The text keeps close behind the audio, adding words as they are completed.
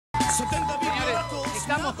Señores,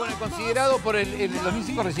 estamos con el considerado por el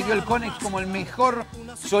 2005 recibió el Conex como el mejor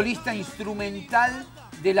solista instrumental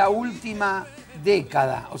de la última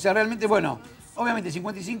década. O sea, realmente, bueno, obviamente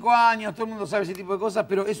 55 años, todo el mundo sabe ese tipo de cosas,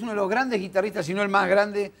 pero es uno de los grandes guitarristas, si no el más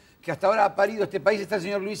grande, que hasta ahora ha parido este país. Está el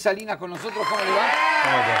señor Luis Salinas con nosotros. ¿Cómo le va?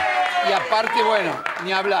 ¿Cómo está? Y aparte, bueno,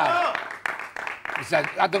 ni hablar. O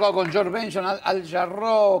sea, ha tocado con George Benson, Al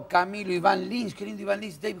Jarreau, Camilo, Iván Lins. Qué lindo Iván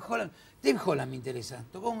Lins, Dave Holland. Dave Holland me interesa.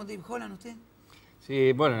 ¿Tocó con Dave Holland usted?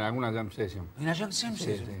 Sí, bueno, en alguna jam session. ¿En la jam session?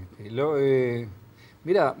 Sí, sí.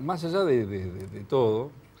 Mira, más allá de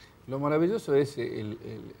todo, lo maravilloso es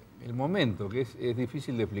el momento, que es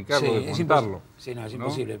difícil de explicarlo, de contarlo. Sí, no, es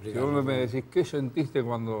imposible explicarlo. Si vos me decís, ¿qué sentiste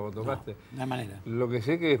cuando tocaste? No hay manera. Lo que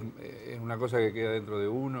sé que es una cosa que queda dentro de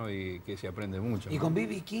uno y que se aprende mucho. ¿Y ¿no? con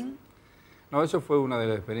B.B. King? No, eso fue una de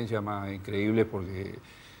las experiencias más increíbles porque...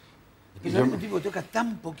 Es un tipo que toca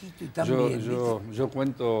tan poquito y tan bien. Yo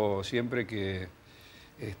cuento siempre que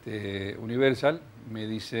Universal me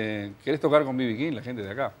dice, ¿querés tocar con B.B. King? La gente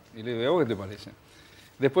de acá. Y le digo, ¿a vos qué te parece?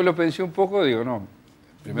 Después lo pensé un poco, digo, no,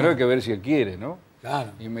 primero hay que ver si él quiere, ¿no?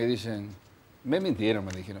 Claro. Y me dicen, me mintieron,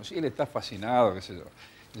 me dijeron, sí, él está fascinado, qué sé yo.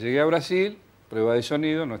 Llegué a Brasil, prueba de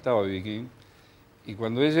sonido, no estaba B.B. King. Y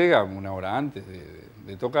cuando él llega, una hora antes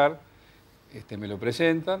de tocar, me lo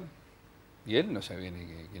presentan y él no sabía ni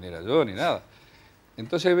quién era yo ni nada.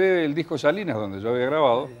 Entonces ve el disco Salinas donde yo había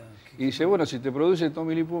grabado y dice, bueno, si te produce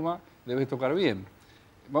Tommy Lee Puma, debes tocar bien.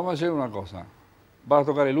 Vamos a hacer una cosa, vas a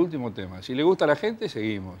tocar el último tema. Si le gusta a la gente,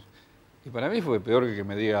 seguimos. Y para mí fue peor que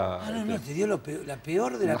me diga... Ah, no, te dio la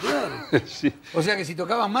peor de la peor. Sí. O sea que si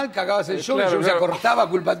tocabas mal, cagabas el show Claro, y se cortaba,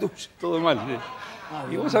 culpa tuya. Todo mal,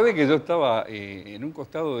 sí. Y vos sabés que yo estaba en un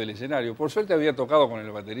costado del escenario. Por suerte había tocado con el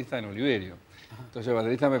baterista en Oliverio. Entonces el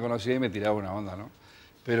baterista me conocía y me tiraba una onda, ¿no?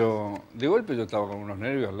 Pero de golpe yo estaba con unos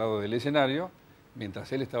nervios al lado del escenario mientras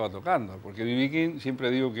él estaba tocando. Porque B.B. King siempre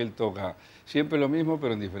digo que él toca siempre lo mismo,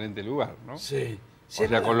 pero en diferente lugar, ¿no? Sí. O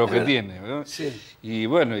sea, con lo que tiene, ¿verdad? Sí. Y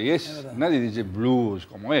bueno, nadie dice blues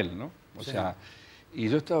como él, ¿no? O sea, y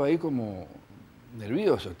yo estaba ahí como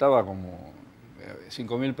nervioso, estaba como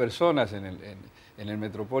 5.000 personas en el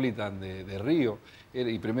Metropolitan de Río,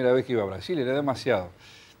 y primera vez que iba a Brasil, era demasiado.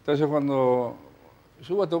 Entonces cuando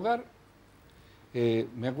subo a tocar,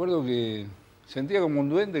 me acuerdo que sentía como un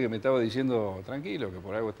duende que me estaba diciendo, tranquilo, que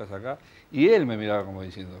por algo estás acá, y él me miraba como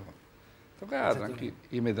diciendo, tocá, tranquilo,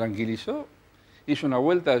 y me tranquilizó. Hizo una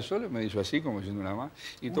vuelta al solo y me hizo así, como diciendo una más.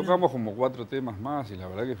 Y tocamos como 4 temas más y la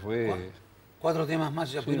verdad que fue... 4 temas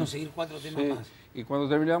más, ya pudieron seguir 4 temas más. Y cuando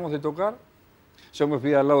terminamos de tocar, yo me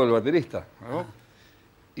fui al lado del baterista, ¿no?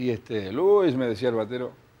 Y Luis me decía el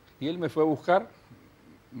batero, y él me fue a buscar,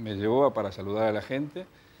 me llevó para saludar a la gente.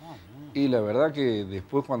 Y la verdad que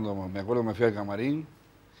después cuando me acuerdo me fui al camarín,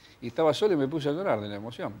 y estaba solo y me puse a llorar de la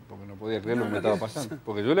emoción, porque no podía creer lo que me estaba pasando.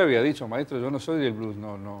 Porque yo le había dicho, maestro, yo no soy del blues,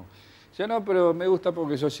 no. Ya no, pero me gusta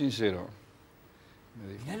porque sos sincero.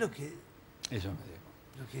 Mirá lo que... Eso me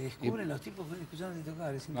dijo. Lo que descubren los tipos que van escuchando de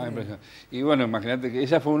tocar, es No, increíble. Y bueno, imagínate que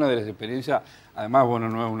esa fue una de las experiencias, además, bueno,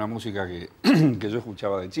 no es una música que yo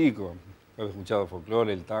escuchaba de chico. Yo he escuchado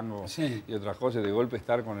folclore, el tango y otras cosas, de golpe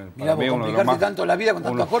estar con el... Mirá, vos complicarte tanto la vida con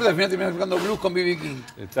tantos acordes, al final terminás tocando blues con B.B. King.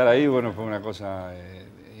 Estar ahí, bueno, fue una cosa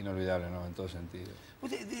inolvidable, ¿no? En todo sentido.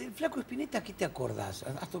 ¿Del Flaco Spinetta qué te acordás?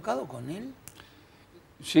 ¿Has tocado con él?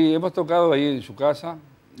 Sí, hemos tocado ahí en su casa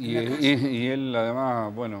y él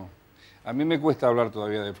además, bueno, a mí me cuesta hablar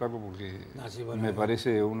todavía de Flaco porque me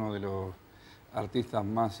parece uno de los artistas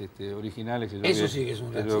más originales que yo Eso sí que es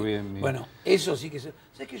un gran... Bueno, eso sí que es...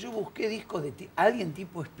 ¿Sabes que yo busqué discos de alguien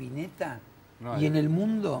tipo Spinetta? Y en el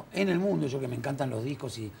mundo, yo que me encantan los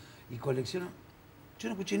discos y colecciono, yo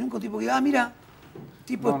no escuché nunca un tipo que diga, mira,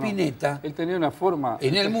 tipo Spinetta. Él tenía una forma...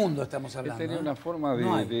 En el mundo estamos hablando. Él tenía una forma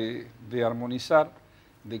de armonizar,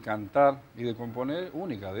 de cantar y de componer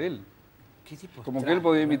única de él. ¿Qué tipo? Como que él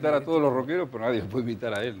podía imitar a todos los rockeros, pero nadie puede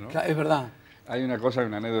imitar a él, ¿no? Claro, es verdad. Hay una cosa,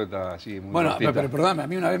 una anécdota así muy Bueno, cortita. pero perdóname, a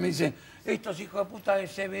mí una vez me dicen, estos hijos de puta de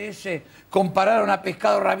CBS compararon a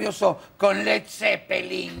Pescado Rabioso con Led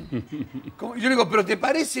Zeppelin. Yo le digo, ¿pero te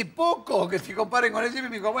parece poco que se comparen con Led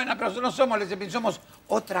Zeppelin? Me dijo, bueno, pero no somos Led Zeppelin, somos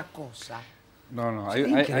otra cosa. No,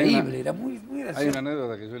 increíble, era muy gracioso. Hay una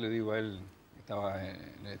anécdota que yo le digo a él, estaba en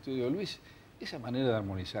el estudio, Luis, esa manera de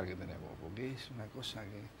armonizar que tenés vos, porque es una cosa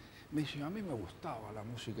que... Me dice, a mí me gustaba la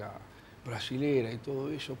música brasilera y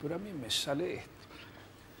todo eso, pero a mí me sale esto.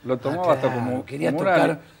 Lo tomaba hasta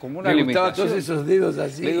como una limitación. Todos esos dedos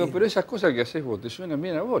así. Le digo, pero esas cosas que haces vos, ¿te suenan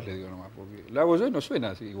bien a vos? Le digo nomás, porque la hago yo y no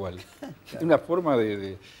suena así igual. Es una forma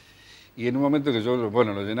de... Y en un momento que yo,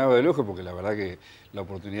 bueno, lo llenaba de elogios, porque la verdad que la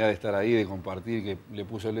oportunidad de estar ahí, de compartir, que le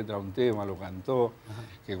puso letra a un tema, lo cantó,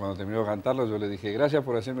 que cuando terminó de cantarlo yo le dije, gracias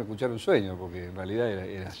por hacerme escuchar un sueño, porque en realidad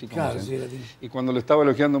era así como... Claro, sí, y cuando lo estaba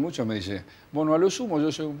elogiando mucho me dice, bueno, a lo sumo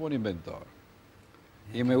yo soy un buen inventor.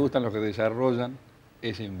 Y me gustan los que desarrollan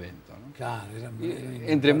ese invento, ¿no? Claro,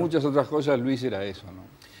 entre muchas otras cosas, Luis era eso, ¿no?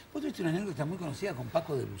 ¿Vos tuviste una anécdota muy conocida con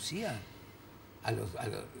Paco de Lucía?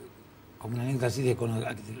 Como una anécdota así de cuando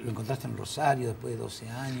lo encontraste en Rosario después de 12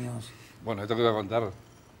 años. Bueno, esto que voy a contar,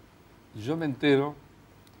 yo me entero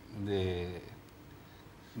de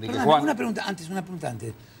Perdón, que Juan... una pregunta antes.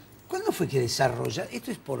 ¿Cuándo fue que desarrollaste?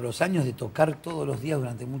 ¿Esto es por los años de tocar todos los días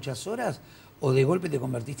durante muchas horas? ¿O de golpe te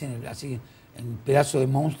convertiste en un pedazo de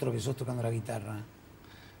monstruo que sos tocando la guitarra?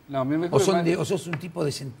 No, ¿O sos un tipo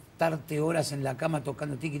de sentarte horas en la cama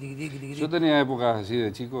tocando tiqui, tiqui, tiqui, tiqui? Yo tenía épocas así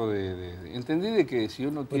de chico, entendí de que si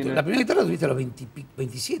uno tiene... La primera guitarra la tuviste a los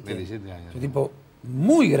 27. 27 años. Es un tipo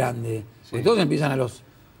muy grande. Sí. Porque todos empiezan a los...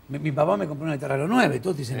 Mi papá me compró una guitarra a los 9,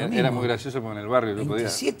 todos dicen lo mismo. Era muy gracioso porque en el barrio yo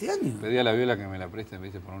 27 años. Pedía la viola que me la presten,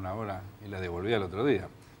 ¿viste? Por una hora y la devolvía al otro día.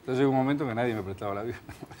 Entonces llegó un momento que nadie me prestaba la viola.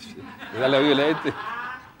 Le da la viola a este,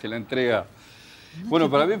 te la entrega.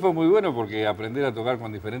 Bueno, para mí fue muy bueno porque aprender a tocar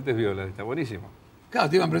con diferentes violas está buenísimo. Claro,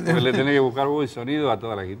 te iban a aprender. Porque le tenés que buscar voz y sonido a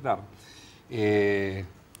toda la guitarra.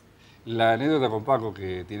 La anécdota con Paco,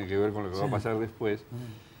 que tiene que ver con lo que va a pasar después,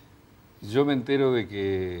 yo me entero de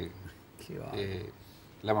que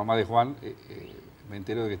la mamá de Juan, me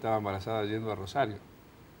entero de que estaba embarazada yendo a Rosario.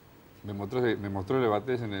 Me mostró el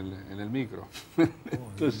batés en el micro.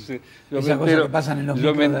 Entonces, yo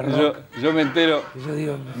me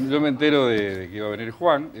entero de que iba a venir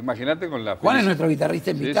Juan. Imagínate con la... Juan es nuestro guitarrista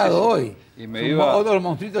invitado hoy. Y me iba... Otro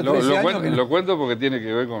monstruito de 13 años. Lo cuento porque tiene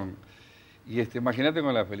que ver con... Y imagínate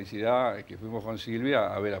con la felicidad que fuimos con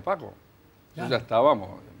Silvia a ver a Paco. Ya estábamos,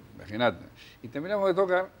 imagínate. Y terminan de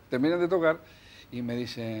tocar y me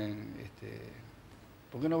dicen...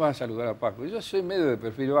 ¿por qué no vas a saludar a Paco? Y yo soy medio de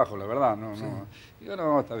perfil bajo, la verdad, no. Y yo,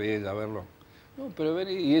 no, está bien, a verlo. No, pero ven,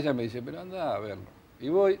 y ella me dice, pero anda a verlo. Y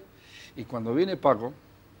voy, y cuando viene Paco,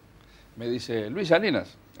 me dice, Luis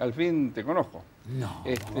Salinas, al fin te conozco. No.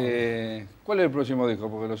 ¿Cuál es el próximo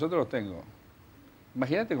disco? Porque los otros los tengo.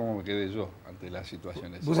 Imagínate cómo me quedé yo ante las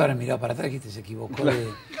situaciones. Vos habrás mirado para atrás y dijiste, se equivocó.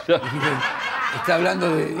 Dijiste, está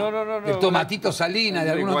hablando de Tomatito Salinas,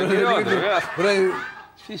 de algunos otros.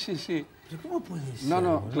 Sí. ¿Pero cómo puede ser?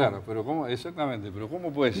 No, claro, pero ¿cómo? Exactamente, pero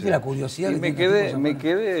 ¿cómo puede ser? La curiosidad y me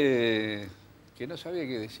quedé que no sabía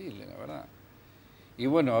qué decirle, la verdad. Y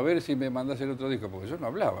bueno, a ver si me mandás el otro disco, porque yo no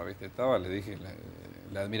hablaba, ¿viste? Le dije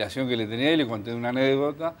la admiración que le tenía y le conté una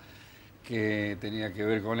anécdota que tenía que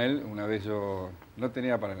ver con él. Una vez yo no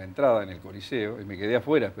tenía para la entrada en el Coliseo y me quedé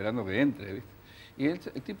afuera esperando que entre, ¿viste? Y el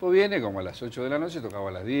tipo viene como a las 8 de la noche, tocaba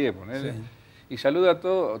a las 10, ponele, y saluda a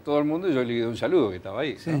todo el mundo y yo le di un saludo que estaba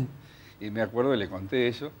ahí, ¿no? Y me acuerdo, le conté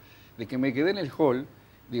eso, de que me quedé en el hall,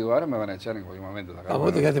 digo, ahora me van a echar en cualquier momento de acá.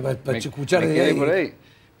 Vos te quedaste para escuchar de ahí. Por ahí,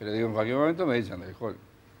 pero digo, en cualquier momento me echan del hall.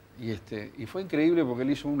 Y fue increíble porque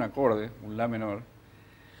él hizo un acorde, un la menor,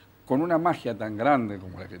 con una magia tan grande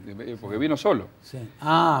como la que... porque vino solo. Sí.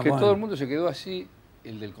 Todo el mundo se quedó así,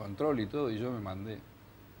 el del control y todo, y yo me mandé.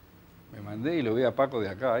 Me mandé y lo vi a Paco de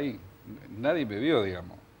acá, ahí. Nadie me vio,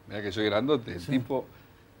 digamos. Mirá que soy grandote, el tipo...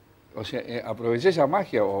 O sea, aproveché esa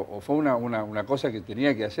magia o fue una cosa que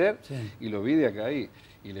tenía que hacer y lo vi de acá ahí.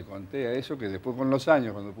 Y le conté a eso que después con los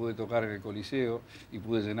años, cuando pude tocar en el Coliseo y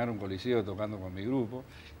pude llenar un Coliseo tocando con mi grupo,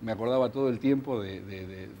 me acordaba todo el tiempo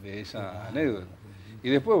de esa anécdota. Y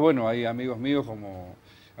después, bueno, hay amigos míos como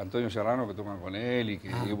Antonio Serrano que tocan con él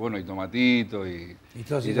y Tomatito y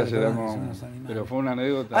ya se damos... Pero fue una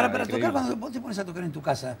anécdota. Ahora, para tocar, cuando vos te pones a tocar en tu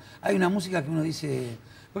casa, hay una música que uno dice...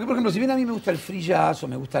 Porque, por ejemplo, si bien a mí me gusta el free jazz o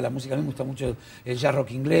me gusta la música, a mí me gusta mucho el jazz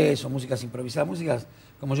rock inglés o músicas improvisadas, músicas,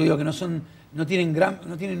 como yo digo, que no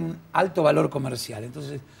tienen un alto valor comercial.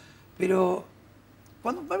 Entonces, pero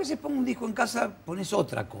cuando a veces pongo un disco en casa, pones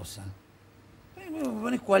otra cosa.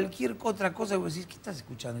 Pones cualquier otra cosa y vos decís, ¿qué estás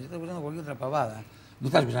escuchando? Yo estoy escuchando cualquier otra pavada. No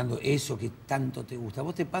estás escuchando eso que tanto te gusta.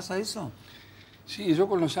 ¿Vos te pasa eso? Sí, yo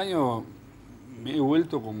con los años me he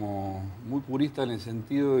vuelto como muy purista en el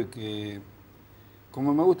sentido de que,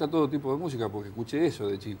 como me gusta todo tipo de música, porque escuché eso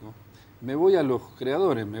de chico, me voy a los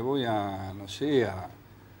creadores, me voy a, no sé, a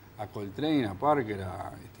Coltrane, a Parker,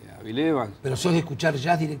 a Bill Evans. ¿Pero sos de escuchar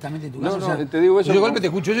jazz directamente en tu casa? No, o sea, te digo eso. Yo de golpe te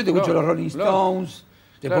escucho los Rolling Stones,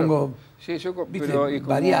 te pongo... Sí, ¿viste? Pero y como,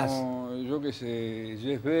 variás. Yo qué sé,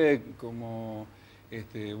 Jeff Beck, como,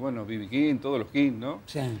 B.B. King, todos los King, ¿no?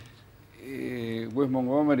 Sí. Wes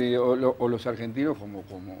Montgomery o los argentinos como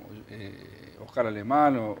Oscar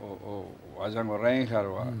Alemán o a Django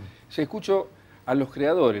Reinhardt. Se escuchó a los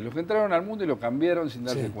creadores, los que entraron al mundo y lo cambiaron sin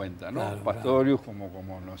darse cuenta, ¿no? Claro, Pastorius,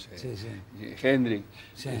 como no sé, Hendrix.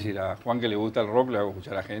 Es decir, a Juan que le gusta el rock le hago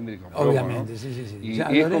escuchar a Hendrix. Obviamente, loco, ¿no? sí.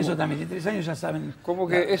 Y eso también, en 3 años ya saben. Como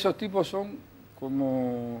que esos tipos son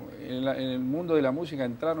como en el mundo de la música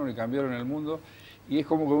entraron y cambiaron el mundo, y es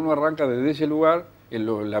como que uno arranca desde ese lugar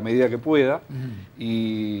en la medida que pueda,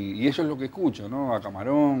 y eso es lo que escucho, ¿no? A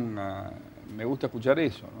Camarón, me gusta escuchar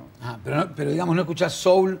eso, ¿no? Pero digamos, ¿no escuchás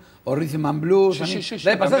soul o rhythm and blues? Sí,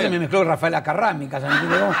 la vez pasada se me mezcló Rafael Acarrá en mi casa,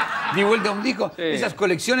 di vuelta a un disco. Sí. Esas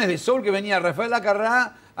colecciones de soul que venía Rafael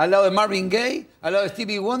Acarrá, al lado de Marvin Gaye, al lado de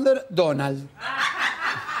Stevie Wonder, Donald.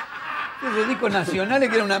 Esos discos nacionales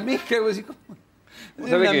que era una mezcla,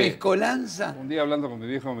 era una mezcolanza. Un día hablando con mi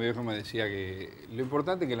viejo me decía que lo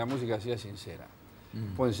importante es que la música sea sincera.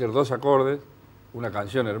 Pueden ser 2 acordes, una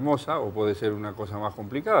canción hermosa, o puede ser una cosa más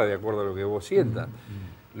complicada, de acuerdo a lo que vos sientas.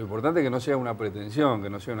 Lo importante es que no sea una pretensión, que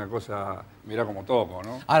no sea una cosa, mirá como toco,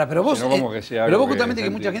 ¿no? Ahora, pero vos, pero vos justamente que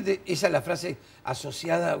mucha gente, esa es la frase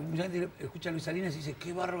asociada, mucha gente escucha a Luis Salinas y dice,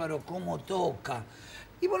 qué bárbaro, cómo toca.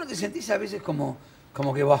 Y vos no te sentís a veces como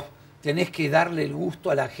que vos tenés que darle el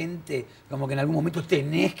gusto a la gente, como que en algún momento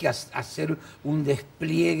tenés que hacer un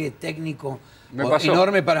despliegue técnico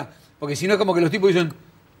enorme porque si no es como que los tipos dicen,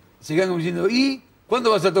 se quedan como diciendo, ¿y cuándo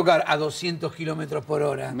vas a tocar? A 200 kilómetros por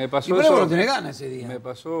hora. Me pasó y por eso, no tenés ganas ese día. Me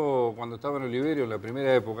pasó cuando estaba en Oliverio, en la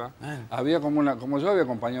primera época. Había como yo había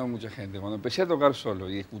acompañado a mucha gente. Cuando empecé a tocar solo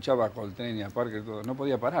y escuchaba a Coltrane y a Parker, todo, no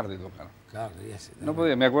podía parar de tocar. Claro, no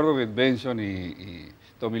podía. Me acuerdo que Benson y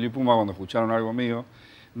Tommy Lee Puma, cuando escucharon algo mío,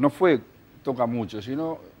 no fue toca mucho,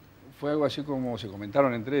 sino fue algo así como se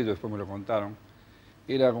comentaron entre ellos, después me lo contaron.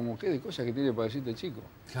 Era como, ¿qué de cosas que tiene para decirte chico?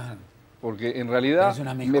 Claro. Porque en realidad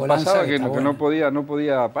me pasaba que no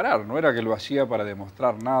podía parar, no era que lo hacía para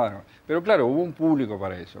demostrar nada. Pero claro, hubo un público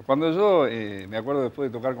para eso. Cuando yo, me acuerdo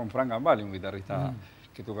después de tocar con Frank Gambale, un guitarrista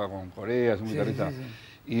que toca con Corea, es un guitarrista.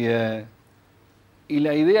 Y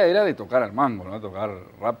la idea era de tocar al mango, ¿no? Tocar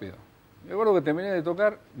rápido. Me acuerdo que terminé de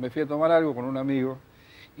tocar, me fui a tomar algo con un amigo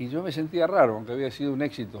y yo me sentía raro, aunque había sido un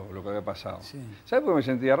éxito lo que había pasado. ¿Sabes por qué me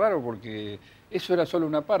sentía raro? Porque eso era solo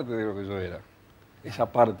una parte de lo que yo era. Esa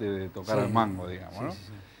parte de tocar al mango, digamos, ¿no?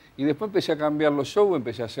 Y después empecé a cambiar los shows,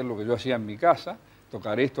 empecé a hacer lo que yo hacía en mi casa,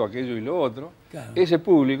 tocar esto, aquello y lo otro. Claro. Ese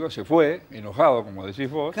público se fue, enojado, como decís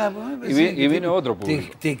vos, y vino otro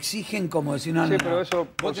público. Te exigen como decir, no, pero eso,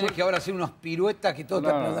 vos tenés que ahora hacer unas piruetas que todo te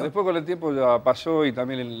aplaudan. Después con el tiempo ya pasó y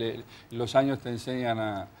también los años te enseñan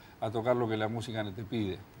a tocar lo que la música te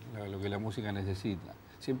pide, lo que la música necesita.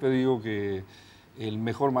 Siempre digo que el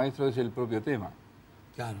mejor maestro es el propio tema.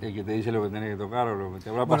 Claro. El que te dice lo que tenés que tocar o lo que te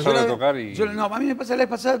habrá pasado de tocar. A mí me pasa, la vez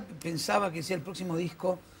pasada pensaba que sea el próximo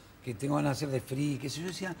disco que tengo ganas de hacer de free, que yo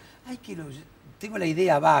decía, tengo la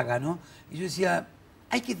idea vaga, ¿no? Y yo decía,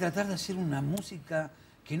 hay que tratar de hacer una música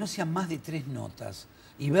que no sea más de 3 notas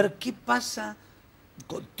y ver qué pasa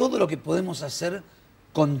con todo lo que podemos hacer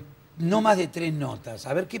con no más de 3 notas,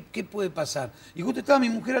 a ver qué puede pasar. Y justo estaba mi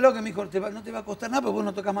mujer al lado que me dijo, no te va a costar nada porque vos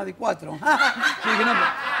no tocas más de 4. Yo dije, no.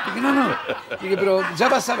 Dije, pero ya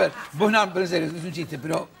vas a ver. Vos no, pero en serio, es un chiste,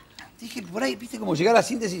 pero dije, por ahí, viste, como llegar a la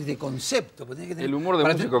síntesis de concepto. Tenés que tener, el humor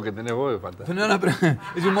de músico que tenés vos es fantástico. No, pero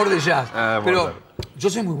es humor de jazz. Pero yo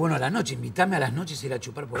soy muy bueno a la noche, invitame a las noches a ir a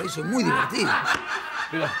chupar por ahí, soy muy divertido.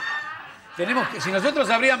 Pero tenemos que, si nosotros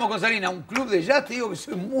abríamos con Salinas un club de jazz, te digo que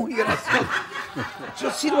soy muy gracioso. Yo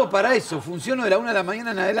sirvo para eso, funciono de la 1 de la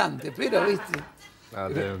mañana en adelante, pero, viste.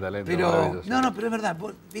 Tiene un talento pero pero es verdad,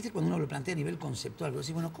 vos, viste, cuando uno lo plantea a nivel conceptual, vos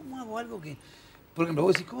decís, bueno, ¿cómo hago algo que...? Por ejemplo,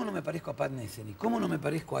 vos decís, ¿cómo no me parezco a Pat Metheny? ¿Cómo no me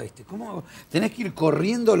parezco a este? ¿Cómo hago? Tenés que ir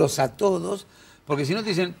corriéndolos a todos, porque si no te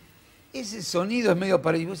dicen, ese sonido es medio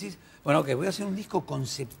parecido. Y vos decís, bueno, ok, voy a hacer un disco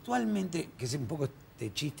conceptualmente, que es un poco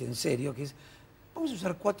este chiste en serio, que es, vamos a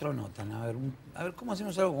usar 4 notas, a ver cómo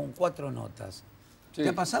hacemos algo con 4 notas. Sí. ¿Te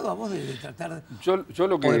ha pasado a vos de tratar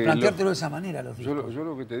de planteártelo de esa manera los discos? Yo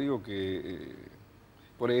lo que te digo que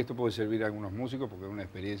por esto puede servir a algunos músicos, porque es una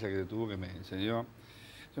experiencia que tuve que me enseñó.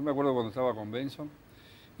 Yo me acuerdo cuando estaba con Benson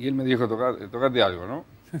y él me dijo, tocate algo, ¿no?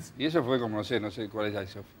 Y eso fue como, no sé cuál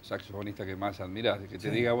es el saxofonista que más admirás, que te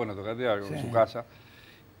diga, bueno, tocate algo en su casa.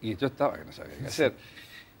 Y yo estaba que no sabía qué hacer.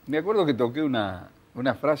 Me acuerdo que toqué una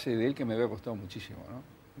frase de él que me había costado muchísimo, ¿no?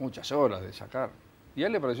 Muchas horas de sacar. Y a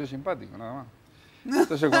él le pareció simpático, nada más.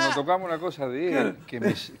 Entonces cuando tocamos una cosa de él, que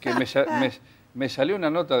me salió una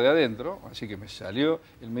nota de adentro, así que me salió,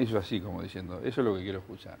 él me hizo así como diciendo, eso es lo que quiero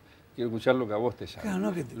escuchar. Quiero escuchar lo que a vos te sale,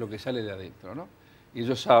 claro, lo que sale de adentro, ¿no? Y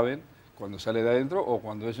ellos saben cuando sale de adentro o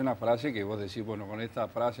cuando es una frase que vos decís, bueno, con esta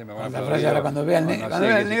frase me van a aplaudir. La frase ahora cuando vea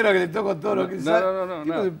al negro que le toco todo lo que sabe.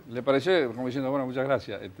 No. Le pareció como diciendo, bueno, muchas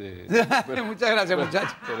gracias. Muchas gracias,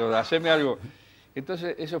 muchachos. Pero haceme algo.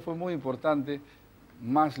 Entonces, eso fue muy importante,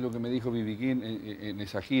 más lo que me dijo B.B. King en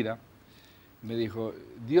esa gira. Me dijo,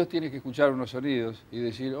 Dios tiene que escuchar unos sonidos y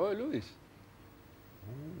decir, oh, Luis.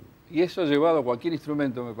 Y eso llevado a cualquier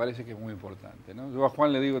instrumento me parece que es muy importante, ¿no? Yo a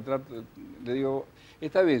Juan le digo,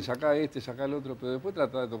 está bien, saca este, saca el otro, pero después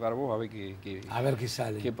trata de tocar vos a ver qué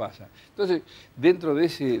sale. Qué pasa. Entonces, dentro de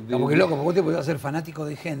ese... Porque loco, porque vos te podés hacer fanático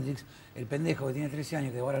de Hendrix, el pendejo que tiene 13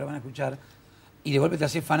 años, que ahora lo van a escuchar, y de golpe te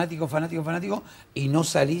haces fanático, y no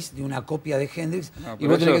salís de una copia de Hendrix, y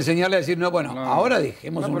vos tenés que enseñarle a decir, ahora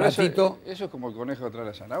dejemos un ratito... Eso es como el conejo detrás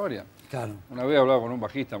de la zanahoria. Claro. Una vez hablaba con un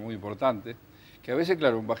bajista muy importante, que a veces,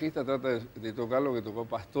 claro, un bajista trata de tocar lo que tocó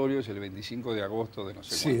Pastorius el 25 de agosto de no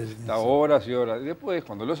sé cuándo. Está horas y horas. Y después,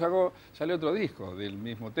 cuando lo sacó, sale otro disco del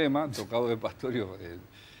mismo tema, tocado de Pastorius.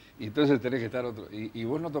 Y entonces tenés que estar otro. Y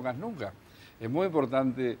vos no tocas nunca. Es muy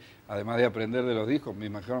importante, además de aprender de los discos, mis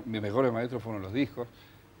mejores maestros fueron los discos,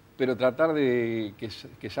 pero tratar de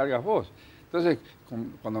que salgas vos. Entonces,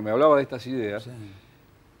 cuando me hablaba de estas ideas,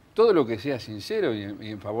 todo lo que sea sincero y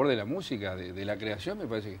en favor de la música, de la creación, me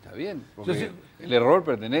parece que está bien. Porque el error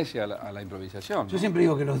pertenece a la improvisación. Yo siempre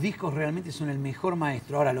digo que los discos realmente son el mejor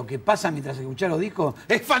maestro. Ahora, lo que pasa mientras escuchás los discos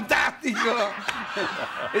es fantástico.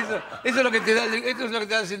 Eso es lo que te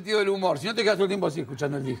da el sentido del humor. Si no te quedas todo el tiempo así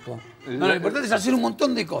escuchando el disco. No, lo importante es hacer un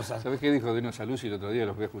montón de cosas. ¿Sabés qué dijo Dino Saluzzi el otro día?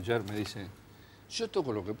 Los voy a escuchar, me dice... Yo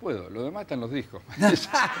toco lo que puedo, lo demás está en los discos.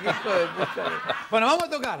 Bueno, vamos a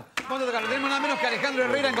tocar. Tenemos nada menos que Alejandro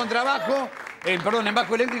Herrera en contrabajo, en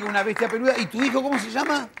bajo eléctrico, una bestia peluda. ¿Y tu hijo cómo se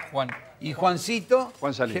llama? Juan. Y Juancito.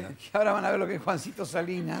 Juan Salinas. Que ahora van a ver lo que es Juancito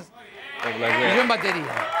Salinas. Y yo en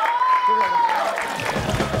batería.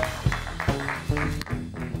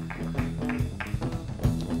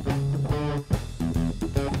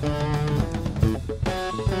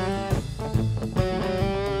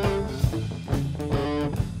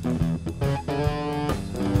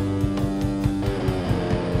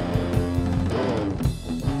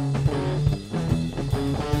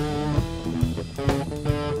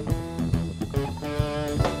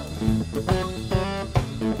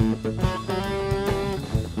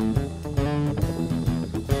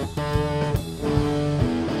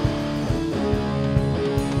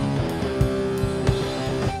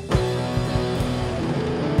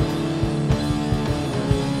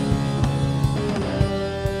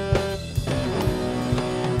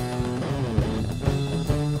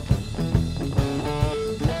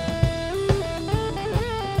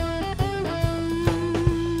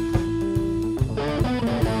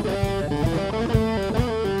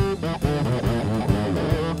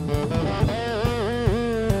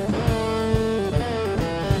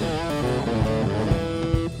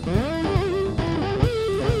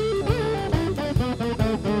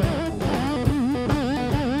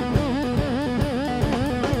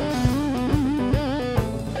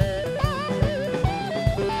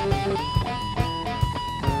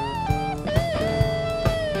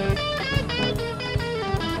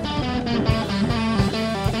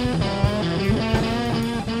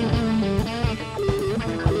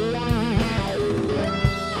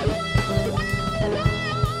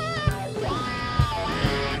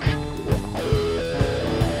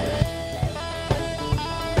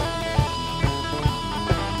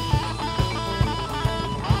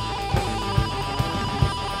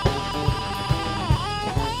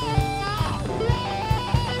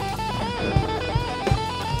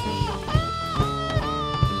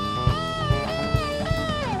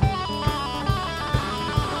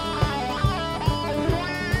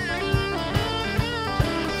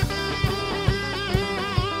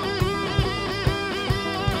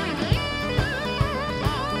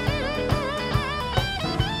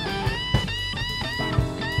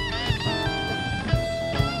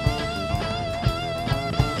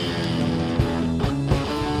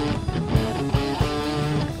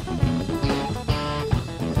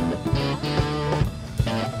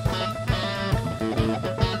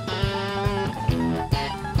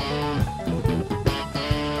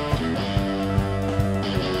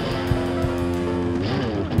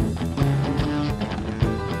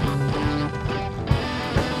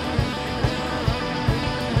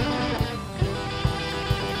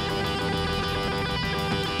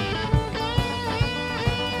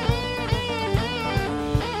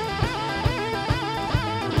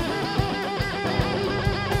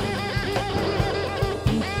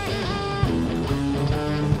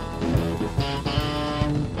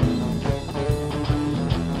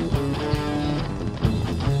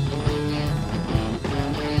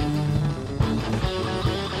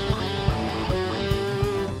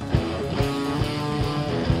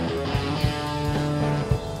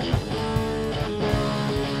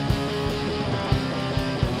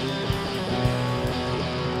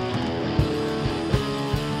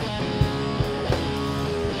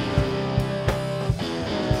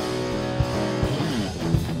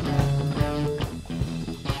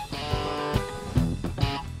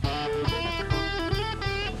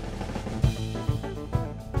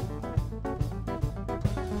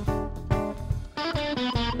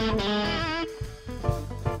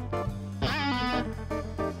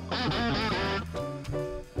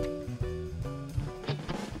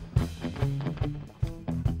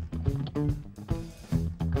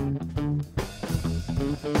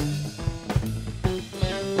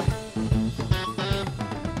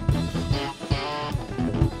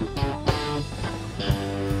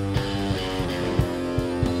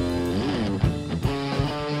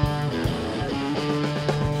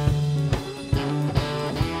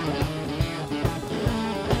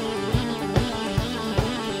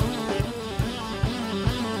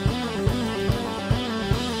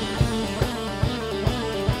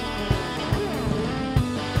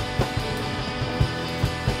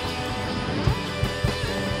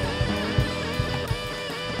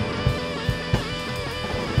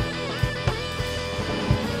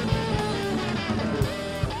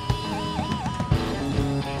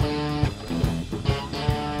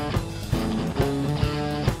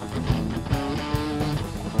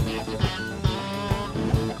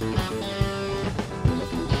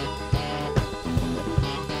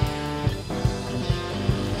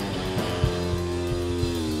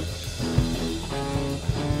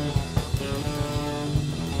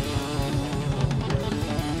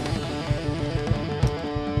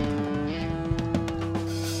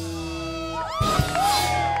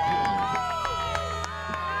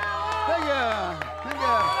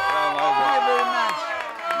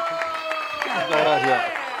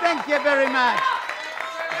 Thank you very much.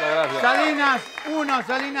 Muchas gracias. Salinas 1,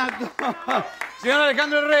 Salinas 2. Señor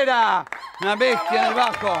Alejandro Herrera, una bestia en el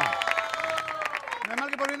bajo. No es mal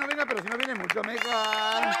que por bien no venga, pero si no viene mucho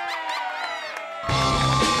mejor.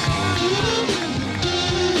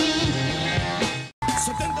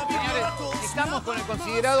 Señores, estamos con el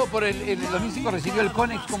considerado por el 2005 recibió el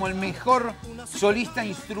Conex como el mejor solista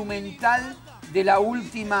instrumental de la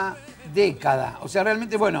última década. O sea,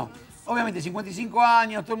 realmente, bueno, obviamente 55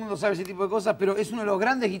 años, todo el mundo sabe ese tipo de cosas, pero es uno de los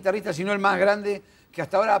grandes guitarristas, si no el más grande, que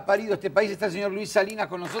hasta ahora ha parido este país. Está el señor Luis Salinas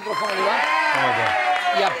con nosotros. ¿Cómo le va?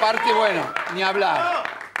 Y aparte, bueno, ni hablar.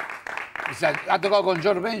 O sea, ha tocado con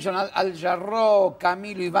George Benson, Al Jarreau,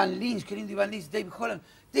 Camilo, Iván Lins, qué lindo Iván Lins, Dave Holland.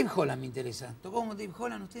 Dave Holland me interesa. ¿Tocó con Dave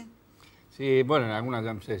Holland usted? Sí, bueno, en alguna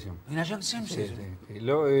jam session. ¿En la jam session? Sí,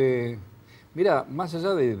 sí. Mira, más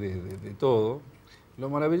allá de todo, lo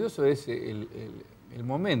maravilloso es el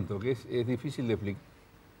momento, que es difícil de explicar.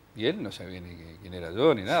 Y él no sabía ni quién era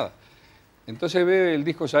yo, ni nada. Entonces ve el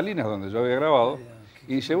disco Salinas, donde yo había grabado,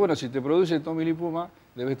 y dice, bueno, si te produce Tommy Lee Puma,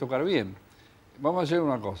 debes tocar bien. Vamos a hacer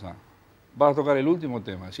una cosa, vas a tocar el último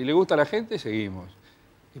tema. Si le gusta a la gente, seguimos.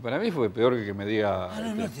 Y para mí fue peor que me diga... Ah,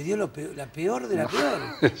 no, te dio la peor de la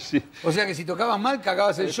peor. Sí. O sea que si tocabas mal,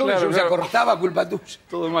 cagabas el show, claro, y se cortaba, culpa tuya.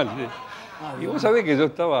 Todo mal, sí. Y vos sabés que yo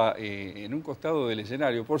estaba en un costado del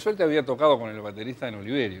escenario. Por suerte había tocado con el baterista en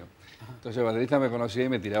Oliverio. Entonces el baterista me conocía y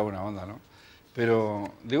me tiraba una onda, ¿no?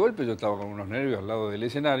 Pero de golpe yo estaba con unos nervios al lado del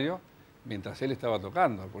escenario mientras él estaba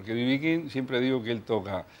tocando. Porque B.B. King, siempre digo que él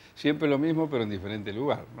toca siempre lo mismo, pero en diferente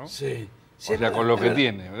lugar, ¿no? Sí. O sea, con lo que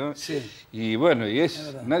tiene, ¿no? Sí. Y bueno,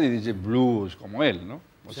 nadie dice blues como él, ¿no?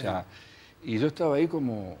 O sea, y yo estaba ahí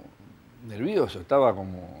como nervioso, estaba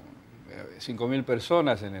como 5.000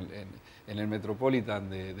 personas en el Metropolitan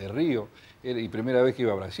de Río, y primera vez que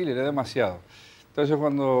iba a Brasil, era demasiado. Entonces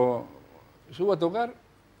cuando subo a tocar,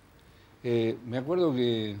 me acuerdo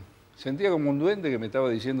que sentía como un duende que me estaba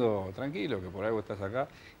diciendo, tranquilo, que por algo estás acá,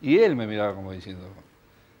 y él me miraba como diciendo,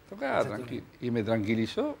 tocá, tranquilo, y me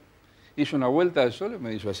tranquilizó. Hizo una vuelta al solo y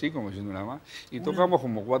me hizo así, como diciendo una más. Y tocamos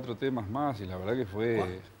como 4 temas más y la verdad que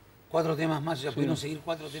fue... 4 temas más, ya pudimos seguir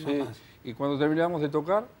 4 temas más. Y cuando terminamos de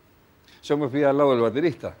tocar, yo me fui al lado del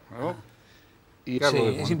baterista, ¿no? Y cargo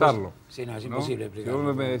de contarlo. Sí, no, es imposible explicarlo. Si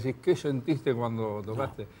vos me decís, ¿qué sentiste cuando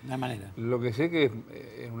tocaste? No hay manera. Lo que sé que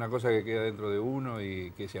es una cosa que queda dentro de uno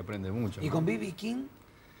y que se aprende mucho. ¿Y con B.B. King?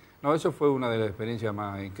 No, eso fue una de las experiencias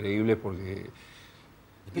más increíbles porque...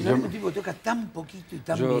 Es un tipo que toca tan poquito y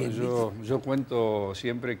tan bien. Yo cuento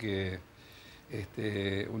siempre que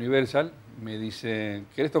Universal me dice,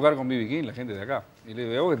 ¿querés tocar con B.B. King? La gente de acá. Y le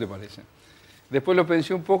digo, ¿a vos qué te parece? Después lo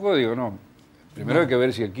pensé un poco, digo, no, primero hay que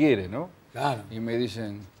ver si él quiere, ¿no? Claro. Y me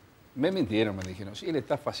dicen, me mintieron, me dijeron, sí, él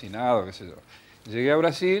está fascinado, qué sé yo. Llegué a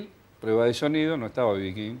Brasil, prueba de sonido, no estaba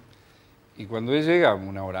B.B. King. Y cuando él llega,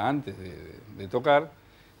 una hora antes de tocar,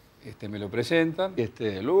 me lo presentan.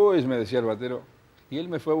 Luis, me decía el batero, y él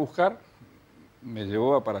me fue a buscar, me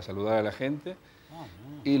llevó para saludar a la gente.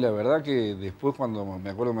 Y la verdad que después cuando me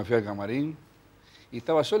acuerdo me fui al camarín y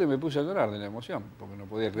estaba solo y me puse a llorar de la emoción, porque no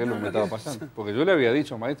podía creer lo que me estaba pasando. Porque yo le había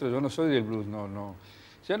dicho, maestro, yo no soy del blues, no.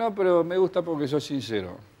 Ya no, pero me gusta porque sos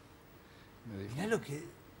sincero. Mirá lo que...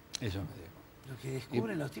 Eso me dijo. Lo que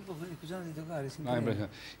descubren los tipos que van escuchando tocar, es increíble.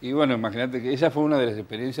 Impresionante. Y bueno, imagínate que esa fue una de las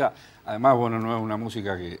experiencias, además, bueno, no es una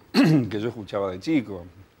música que yo escuchaba de chico.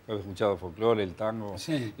 he escuchado folclore, el tango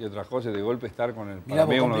y otras cosas, de golpe estar con el... Mirá,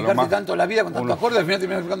 vos complicarte tanto la vida con tantos acordes, al final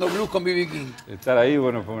terminás tocando blues con B.B. King. Estar ahí,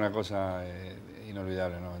 bueno, fue una cosa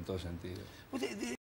inolvidable, ¿no? En todo sentido.